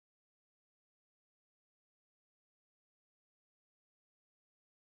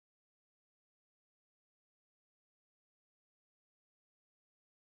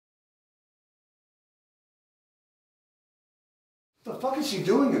What the fuck is she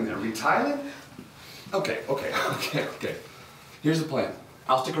doing in there? Retiling? Okay. Here's the plan.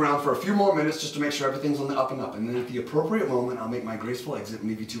 I'll stick around for a few more minutes just to make sure everything's on the up and up, and then at the appropriate moment, I'll make my graceful exit and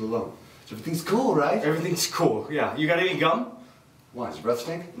leave you two alone. So everything's cool, right? Everything's cool, yeah. You got any gum? Why, does your breath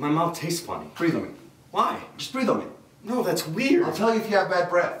stink? My mouth tastes funny. Breathe on me. Why? Just breathe on me. No, that's weird. I'll tell you if you have bad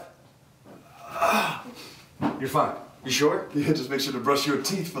breath. You're fine. You sure? Yeah, just make sure to brush your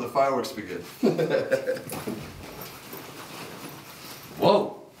teeth before the fireworks begin.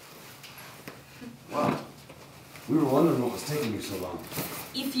 Whoa. Wow. We were wondering what was taking you so long.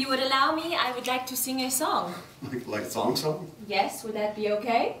 If you would allow me, I would like to sing a song. Like a song? Yes, would that be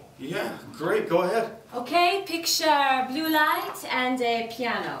okay? Yeah, great, go ahead. Okay, picture blue light and a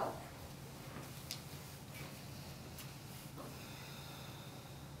piano.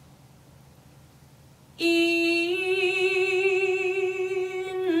 In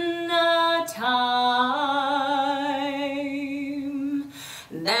a time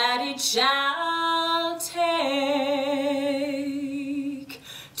that it shall take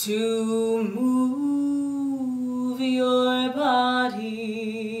to move your body,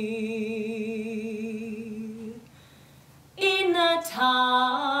 in a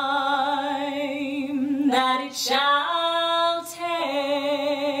time that it shall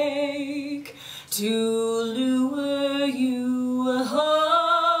take to lure you home,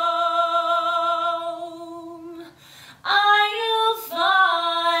 I'll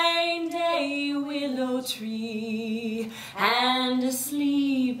find a willow tree and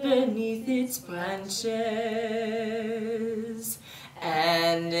sleep beneath its branches,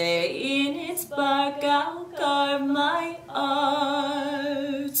 and in its bark I'll carve my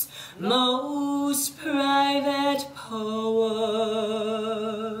art's most private poem.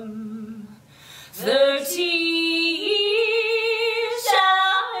 30 years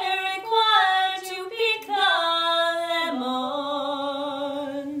shall I require to pick the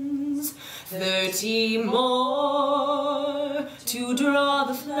lemons, 30 more to draw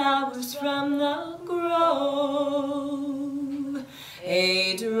the flowers from the grove,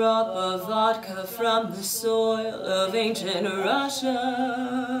 a drop of vodka from the soil of ancient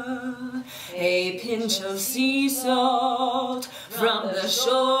Russia, a pinch of sea salt from the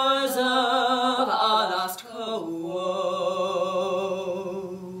shores of our lost cove.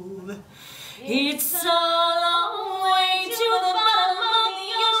 It's a long way to the bottom of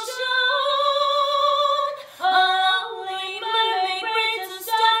the ocean, a lonely mermaid brings a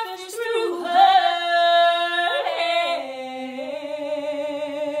starfish through her hair.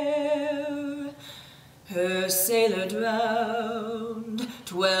 Her sailor drowned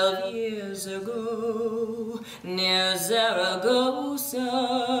 12 years ago near Zaragoza,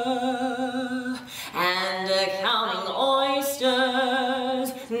 and counting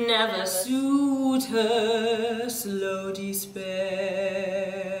oysters never soothed her slow despair.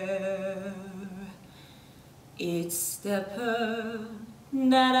 It's the pearl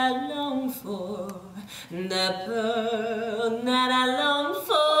that I long for, the pearl that I long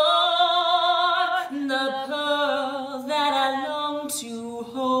for, the pearl that I long to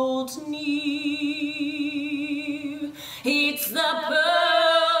hold near. It's the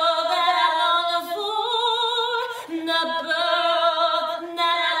pearl that I long for, the pearl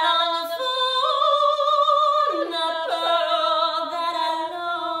that I long for, the pearl that I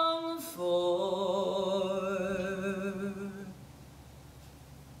long for.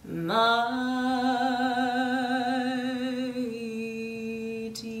 My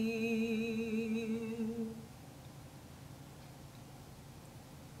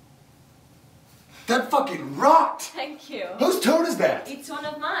That fucking rocked! Thank you. Whose tune is that? It's one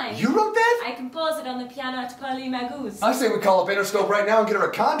of mine. You wrote that? I composed it on the piano at Paris Magouze. I say we call up Interscope right now and get her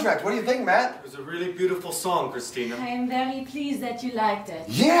a contract. What do you think, Matt? It was a really beautiful song, Christina. I am very pleased that you liked it.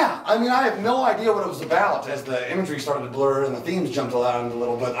 Yeah! I mean, I have no idea what it was about as the imagery started to blur and the themes jumped around a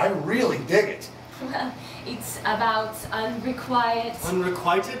little, but I really dig it. Well, it's about unrequited...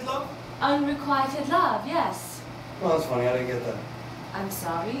 Unrequited love? Unrequited love, yes. Well, that's funny. I didn't get that. I'm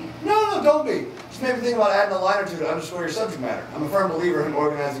sorry? No, don't be. Just maybe think about adding a line or two to underscore your subject matter. I'm a firm believer in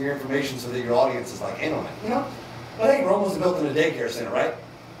organizing your information so that your audience is like in on it, you know? But hey, Rome wasn't built in a daycare center, right?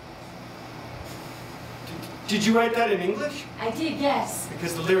 Did you write that in English? I did, yes.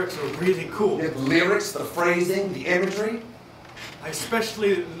 Because the lyrics were really cool. The lyrics, the phrasing, the imagery. I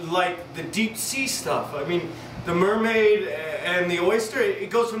especially like the deep sea stuff. I mean, the mermaid and the oyster, it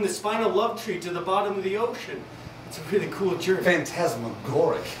goes from the spinal love tree to the bottom of the ocean. It's a really cool journey.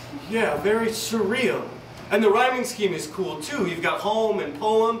 Phantasmagoric. Yeah, very surreal. And the rhyming scheme is cool too. You've got home and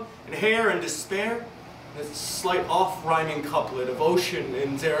poem and hair and despair. And a slight off-rhyming couplet of ocean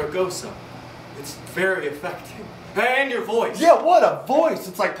and Zaragoza. It's very affecting. And your voice. Yeah, what a voice!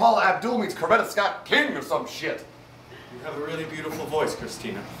 It's like Paula Abdul meets Coretta Scott King or some shit. You have a really beautiful voice,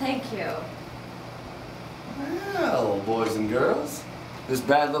 Christina. Thank you. Well, boys and girls, this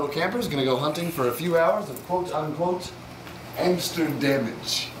bad little camper is gonna go hunting for a few hours of quote-unquote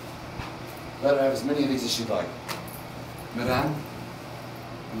Amsterdamage. Let her have as many of these as she'd like. Madame,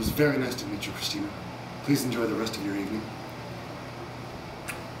 it was very nice to meet you, Christina. Please enjoy the rest of your evening.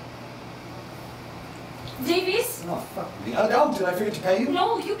 Davies? Oh, fuck me. Oh, did I forget to pay you?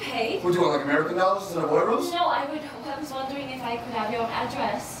 No, you paid. What do you want, like American dollars instead of euros? No, I was wondering if I could have your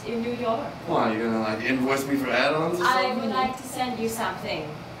address in New York. Why, you gonna like invoice me for add-ons or something? I would like to send you something.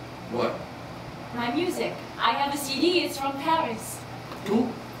 What? My music. I have a CD, it's from Paris.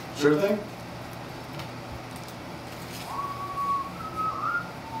 Cool. Sure thing.